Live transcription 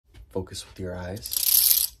Focus with your eyes.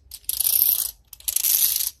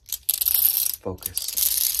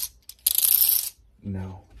 Focus.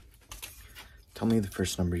 No. Tell me the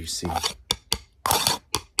first number you see.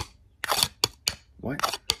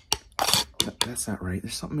 What? That's not right.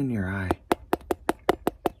 There's something in your eye.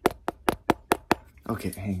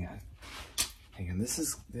 Okay, hang on. Hang on. This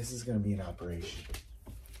is gonna be an operation.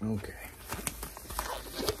 Okay.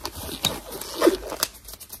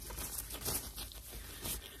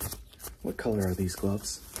 What color are these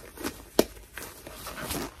gloves?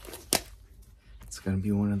 It's gonna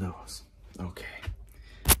be one of those. Okay.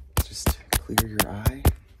 Just clear your eye.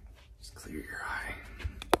 Just clear your eye.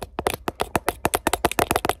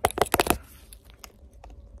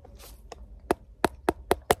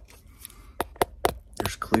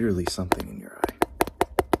 There's clearly something in your eye.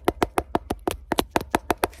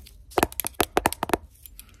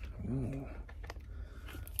 Ooh.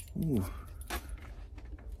 Ooh.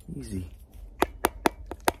 Easy.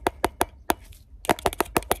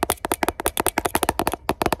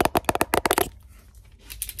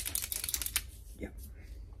 Yep.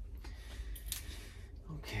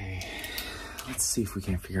 Okay. Let's see if we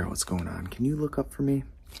can't figure out what's going on. Can you look up for me?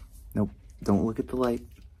 Nope. Don't look at the light.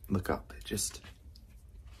 Look up.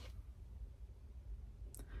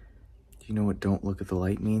 Do you know what don't look at the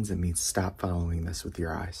light means? It means stop following this with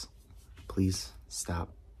your eyes. Please stop.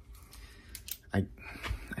 I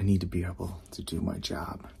need to be able to do my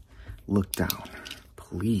job. Look down,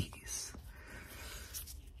 please.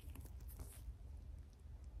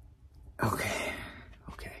 Okay.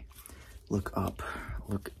 Look up.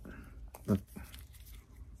 Look. I'm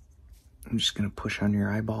just gonna push on your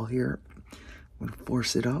eyeball here. I'm gonna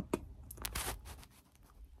force it up.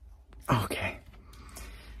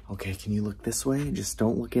 Okay, can you look this way? Just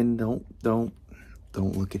don't look in, don't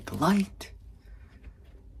look at the light.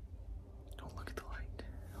 Don't look at the light.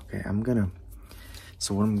 Okay,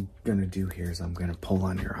 so what I'm gonna do here is I'm gonna pull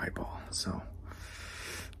on your eyeball. So,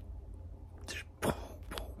 just pull.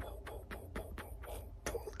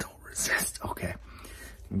 Don't resist. Okay,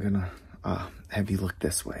 I'm gonna have you look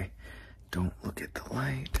this way. Don't look at the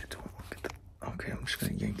light. Don't look at the, okay, I'm just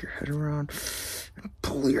gonna yank your head around and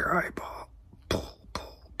pull your eyeball.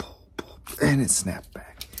 And it snapped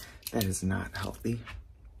back. That is not healthy.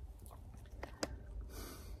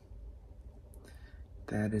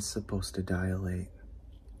 That is supposed to dilate.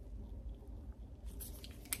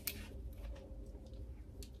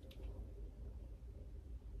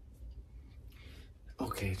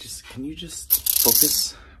 Okay, can you just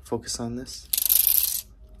focus on this?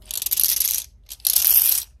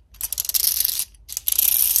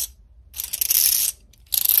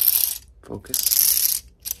 Focus.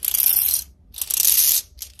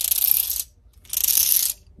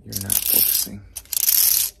 You're not focusing.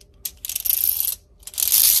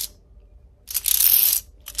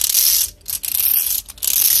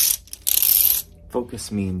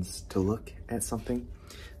 Focus means to look at something.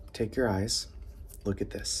 Take your eyes, look at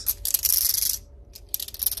this.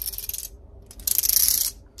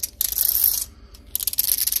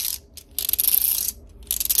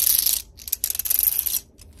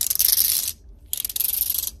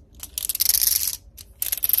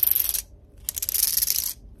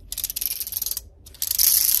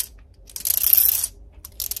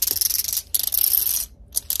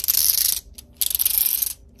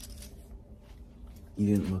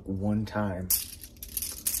 You didn't look one time.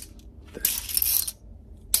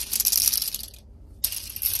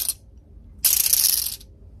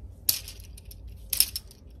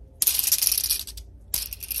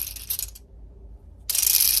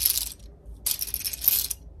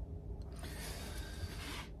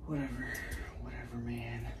 Whatever,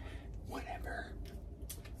 man. Whatever.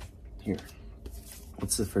 Here.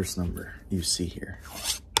 What's the first number you see here?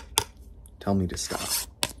 Tell me to stop.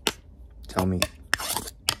 Tell me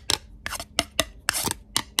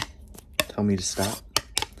to stop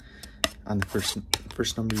on the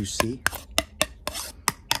first number you see.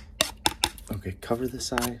 Okay, cover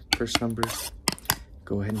this eye. First number.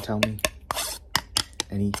 Go ahead and tell me.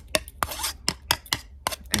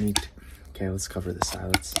 Okay, let's cover this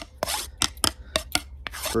eye.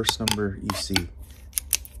 First number you see.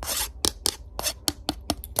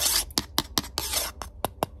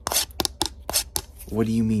 What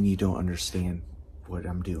do you mean you don't understand what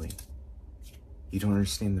I'm doing? You don't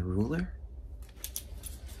understand the ruler?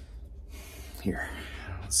 Here,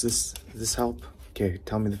 does this help? Okay,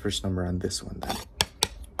 tell me the first number on this one then.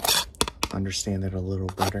 Understand it a little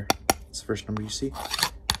better. What's the first number you see?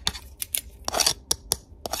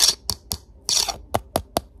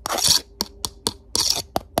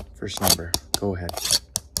 First number, go ahead.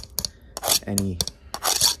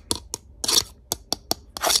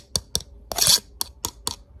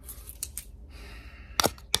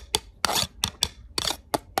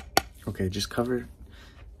 Okay, just cover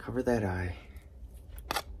that eye.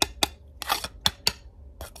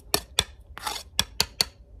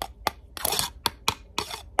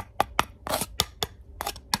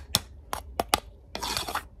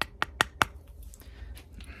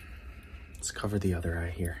 Let's cover the other eye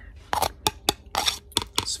here.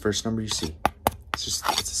 It's the first number you see. It's a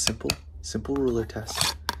simple ruler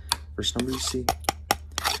test. First number you see.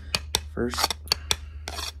 First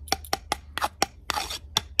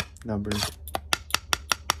number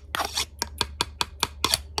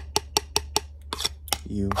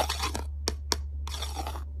you.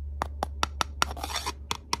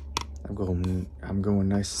 I'm going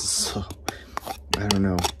nice and slow. I don't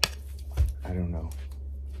know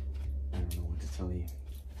what to tell you.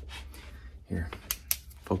 Here,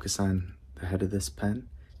 focus on the head of this pen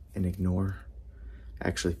and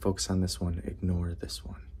actually focus on this one, ignore this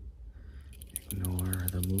one. Ignore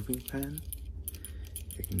the moving pen.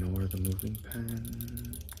 Ignore the moving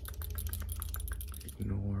pen.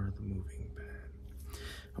 Ignore the moving pen.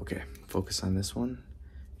 Okay, focus on this one.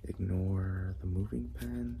 Ignore the moving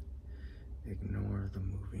pen. Ignore the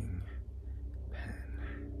moving pen.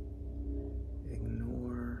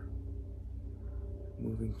 Ignore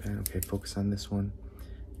moving pen. Okay, focus on this one.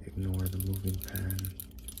 Ignore the moving pen.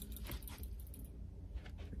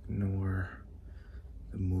 Ignore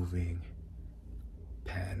the moving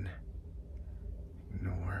pen.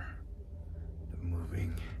 Ignore the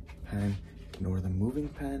moving pen. Ignore the moving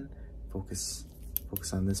pen. Focus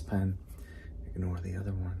on this pen. Ignore the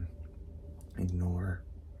other one. Ignore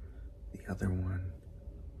the other one.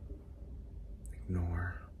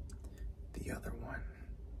 Ignore the other one.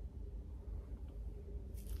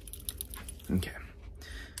 Okay.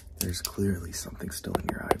 There's clearly something still in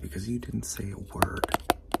your eye because you didn't say a word.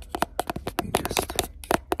 You just...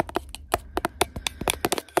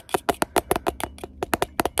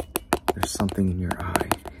 There's something in your eye.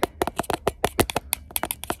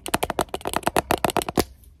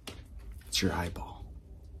 It's your eyeball.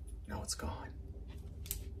 Now it's gone.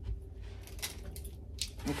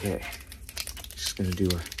 Okay. Just gonna do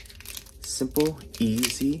a simple,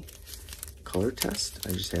 easy color test.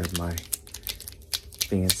 I just have my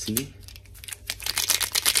fancy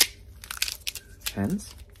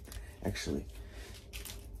pens. Actually,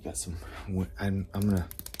 got some, I'm gonna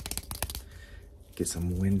get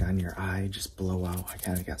some wind on your eye, just blow out. I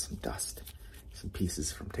kind of got some dust, some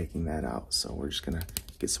pieces from taking that out. So we're just gonna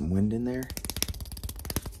get some wind in there,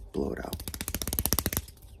 blow it out.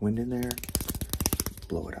 Wind in there,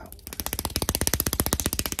 blow it out.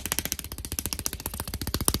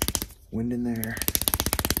 Wind in there,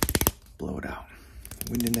 blow it out.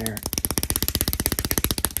 Wind in there,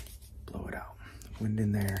 blow it out. Wind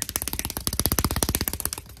in there,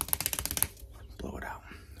 blow it out.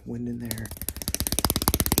 Wind in there,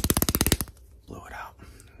 blow it out.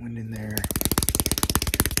 Wind in there,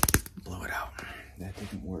 blow it out. That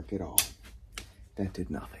didn't work at all. That did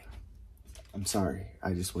nothing. I'm sorry,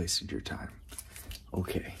 I just wasted your time.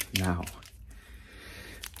 Okay, now,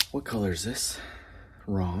 what color is this?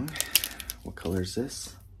 Wrong. What color is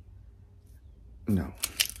this? No.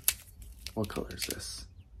 What color is this?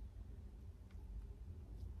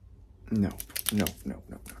 No. What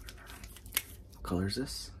color is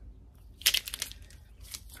this?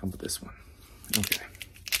 How about this one? Okay.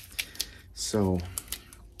 So,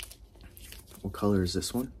 what color is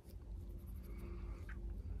this one?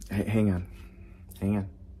 Hey, hang on.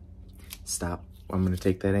 Stop. I'm going to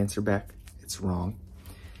take that answer back. It's wrong.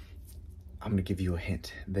 I'm going to give you a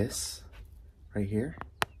hint. This right here,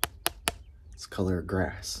 it's color of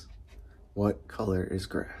grass. What color is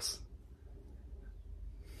grass?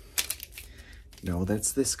 No,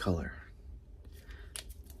 that's this color.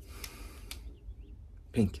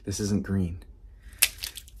 Pink. This isn't green.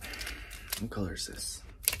 What color is this?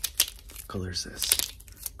 What color is this?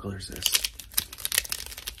 What color is this?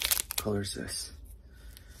 What color is this?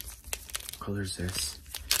 What color is this?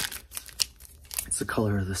 It's the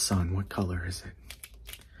color of the sun. What color is it?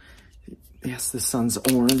 Yes, the sun's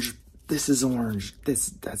orange. This is orange.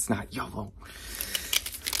 That's not yellow.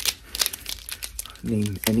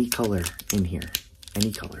 Name any color in here.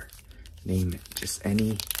 Any color. Name it. Just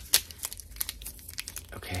any.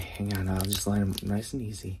 Okay, hang on. I'll just line them nice and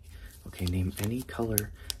easy. Okay, name any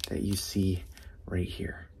color that you see right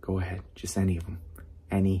here. Go ahead. Just any of them.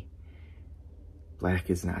 Any. Black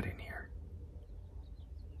is not in here.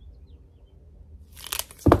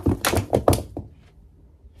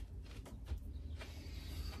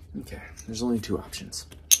 Okay, there's only two options.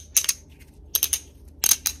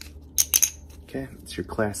 Okay, it's your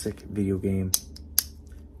classic video game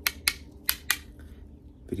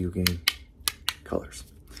colors.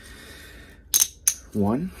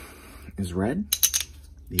 One is red,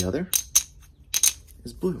 the other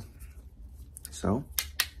is blue. So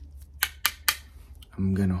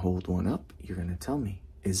I'm gonna hold one up. You're gonna tell me,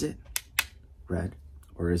 is it red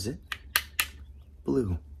or is it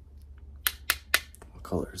blue? What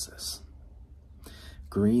color is this?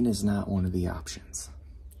 Green is not one of the options.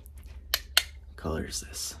 What color is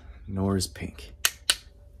this? Nor is pink.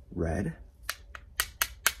 Red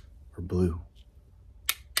or blue?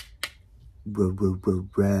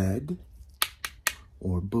 Red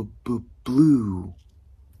or blue?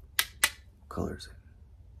 What color is it?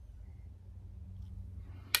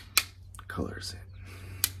 What color is it?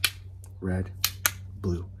 Red,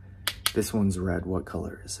 blue. This one's red. What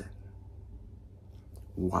color is it?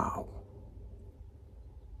 Wow.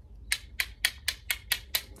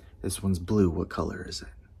 This one's blue. What color is it?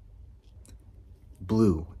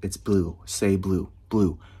 Blue. It's blue. Say blue.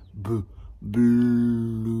 Blue. Blue.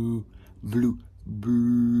 Blue. Blue.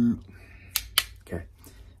 Blue. Okay.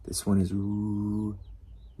 This one is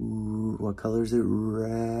what color is it?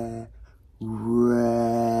 Red.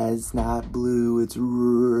 Red. It's not blue. It's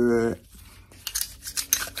red.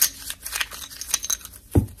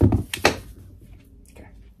 Okay.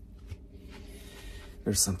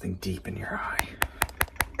 There's something deep in your eye.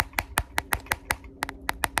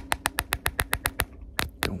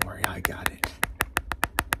 Don't worry, I got it.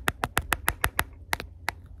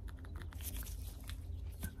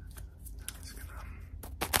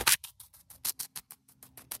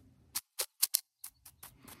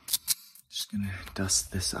 Just gonna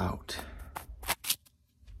dust this out.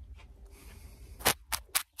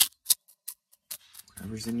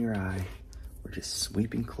 Whatever's in your eye, we're just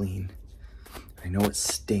sweeping clean. I know it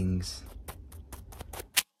stings.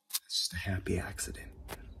 It's just a happy accident.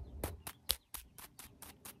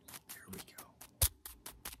 Here we go.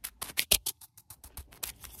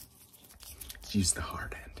 Let's use the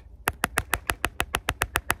hard end.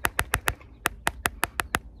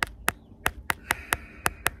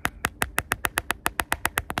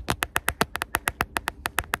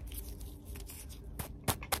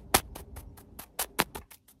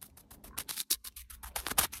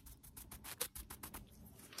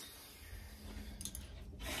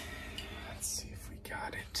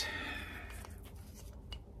 Got it.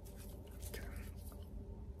 Okay.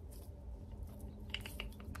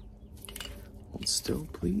 Hold still,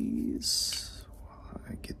 please, while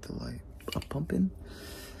I get the light up pumping.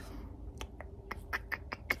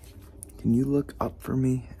 Can you look up for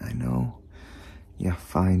me? I know. Yeah,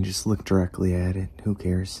 fine. Just look directly at it. Who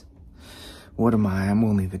cares? What am I? I'm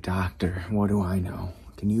only the doctor. What do I know?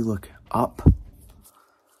 Can you look up?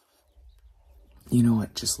 You know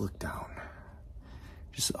what? Just look down.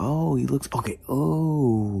 Just, oh, he looks, okay.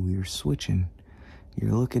 Oh, you're switching.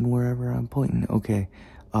 You're looking wherever I'm pointing. Okay.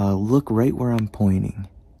 Look right where I'm pointing.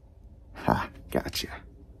 Ha, gotcha.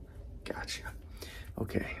 Gotcha.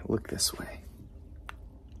 Okay, look this way.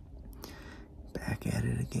 Back at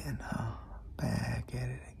it again, huh? Back at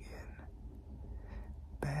it again.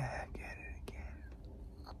 Back at it again.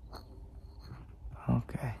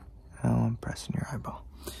 Okay. Now I'm pressing your eyeball.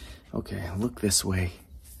 Okay, look this way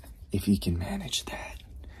if you can manage that.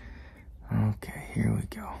 Okay, here we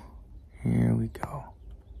go. Here we go.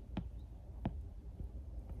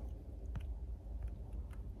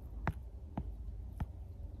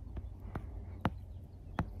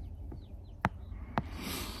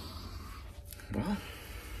 Well,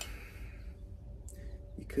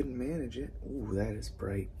 you couldn't manage it. Ooh, that is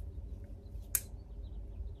bright.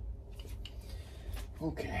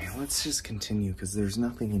 Okay, let's just continue because there's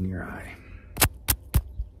nothing in your eye.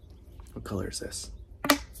 What color is this?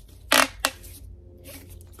 What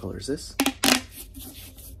color is this?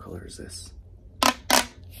 What color is this?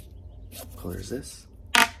 What color is this?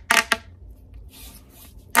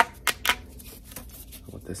 How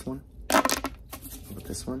about this one? How about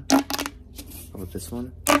this one? How about this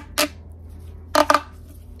one?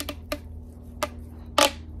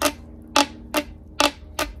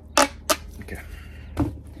 Okay.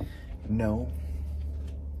 No.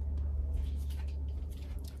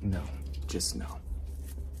 No. Just no.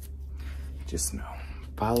 Just no.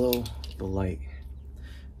 Follow the light.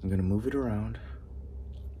 I'm gonna move it around.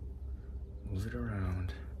 Move it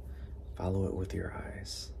around. Follow it with your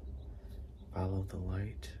eyes. Follow the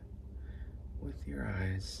light with your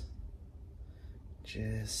eyes.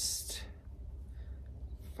 Just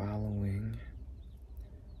following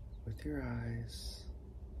with your eyes.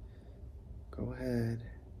 Go ahead.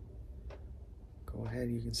 Go ahead,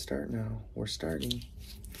 you can start now. We're starting.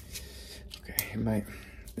 Okay,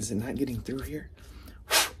 is it not getting through here?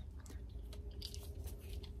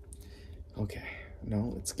 Okay,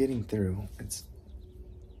 no, it's getting through.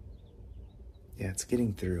 Yeah, it's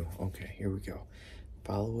getting through. Okay, here we go.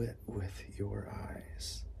 Follow it with your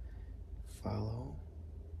eyes. Follow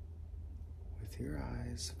with your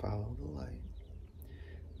eyes. Follow the light.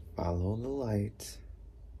 Follow the light.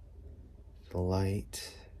 The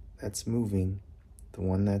light that's moving. The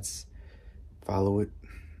one that's, follow it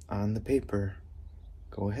on the paper.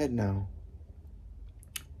 Go ahead now.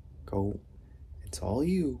 Go. It's all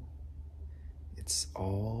you. It's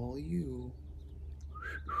all you.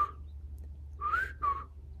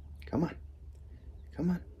 Come on.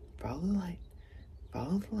 Come on. Follow the light.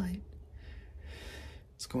 Follow the light.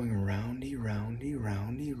 It's going roundy, roundy,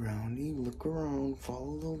 roundy, roundy. Look around.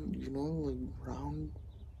 Follow the, you know, like round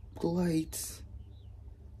the light.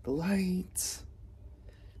 The lights.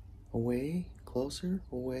 Away, closer,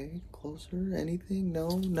 away, closer. Anything? No,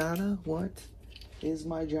 nada. What is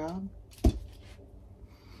my job?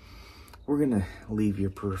 We're gonna leave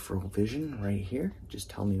your peripheral vision right here. Just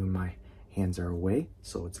tell me when my hands are away.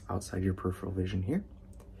 So it's outside your peripheral vision here,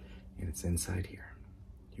 and it's inside here.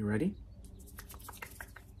 You ready?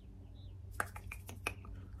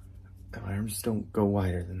 My arms don't go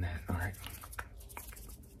wider than that. All right.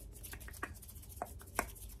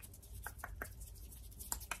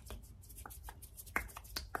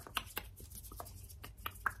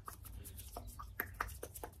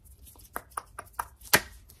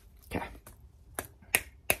 Okay.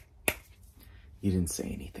 You didn't say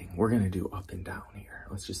anything. We're gonna do up and down here.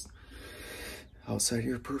 Let's just, outside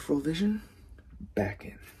your peripheral vision, back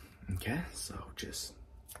in. Okay, so just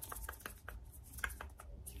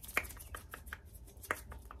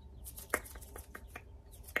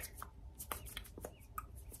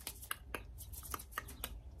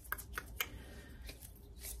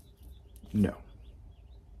no.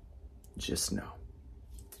 Just no.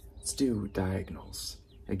 Let's do diagonals.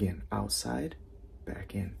 Again, outside,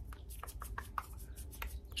 back in.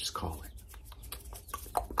 Just call it.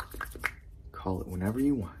 Call it whenever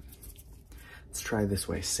you want. Let's try this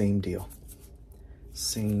way. Same deal.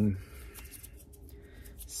 Same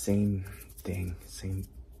thing. Same.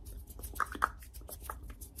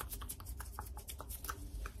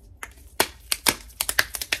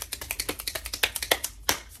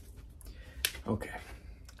 Okay.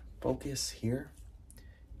 Focus here.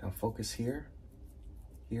 Now focus here.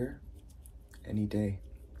 Here. Any day.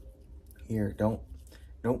 Here. Don't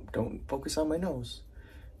focus on my nose.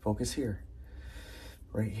 Focus here.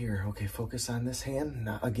 Right here. Okay, focus on this hand.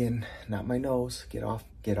 Not my nose. Get off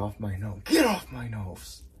my nose. Get off my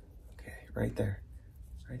nose. Okay, right there.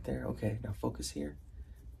 Right there. Okay, now focus here.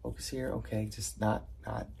 Focus here. Okay, just not.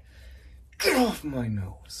 Get off my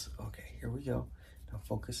nose. Okay, here we go. Now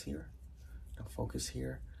focus here. Now focus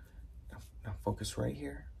here. Now focus right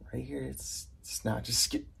here. Right here. It's not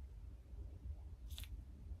just get.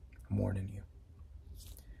 I'm warning you.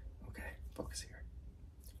 Okay, focus here.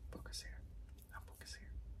 Focus here. Now focus here.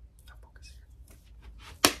 Now focus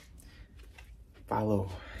here. Follow.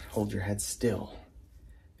 Hold your head still.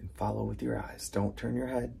 And follow with your eyes. Don't turn your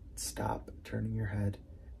head. Stop turning your head.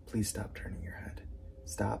 Please stop turning your head.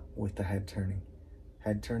 Stop with the head turning.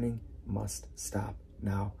 Head turning must stop.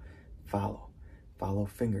 Now follow. Follow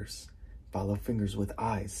fingers. Follow fingers with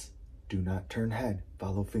eyes. Do not turn head.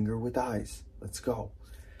 Follow finger with eyes. Let's go.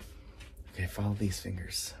 Okay, follow these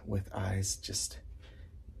fingers with eyes. Just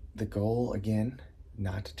the goal again,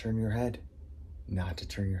 not to turn your head. Not to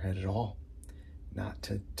turn your head at all. Not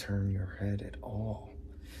to turn your head at all.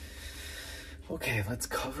 Okay, let's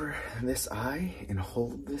cover this eye and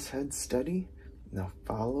hold this head steady. Now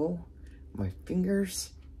follow my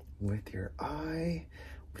fingers with your eye.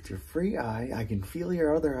 With your free eye, I can feel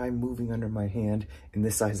your other eye moving under my hand, and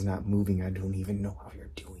this eye's not moving. I don't even know how you're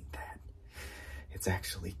doing that. It's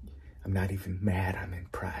actually, I'm not even mad, I'm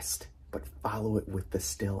impressed. But follow it with the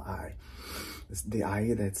still eye. The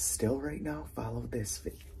eye that's still right now, follow this.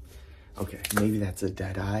 Okay, maybe that's a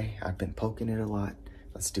dead eye. I've been poking it a lot.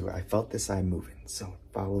 Let's do it. I felt this eye moving, so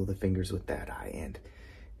follow the fingers with that eye, and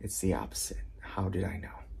it's the opposite. How did I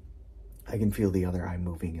know? I can feel the other eye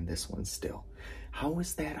moving and this one still. How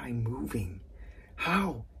is that eye moving?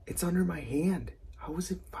 How? It's under my hand. How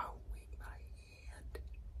is it following my hand?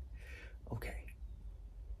 Okay.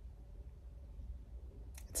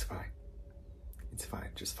 It's fine. It's fine.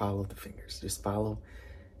 Just follow the fingers. Just follow.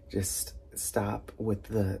 Just stop with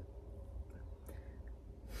the...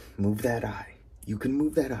 Move that eye. You can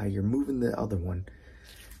move that eye. You're moving the other one.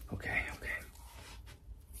 Okay,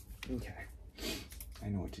 okay. Okay. I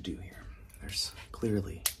know what to do here. There's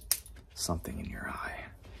clearly something in your eye.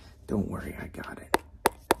 Don't worry, I got it.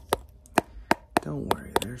 Don't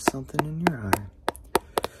worry, there's something in your eye.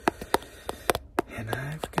 And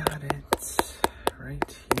I've got it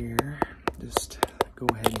right here. Just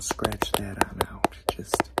gonna scratch that on out.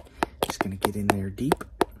 Just gonna get in there deep.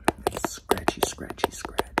 And scratchy, scratchy,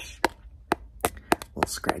 scratch. Little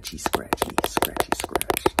scratchy, scratchy, scratchy,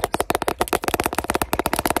 scratch.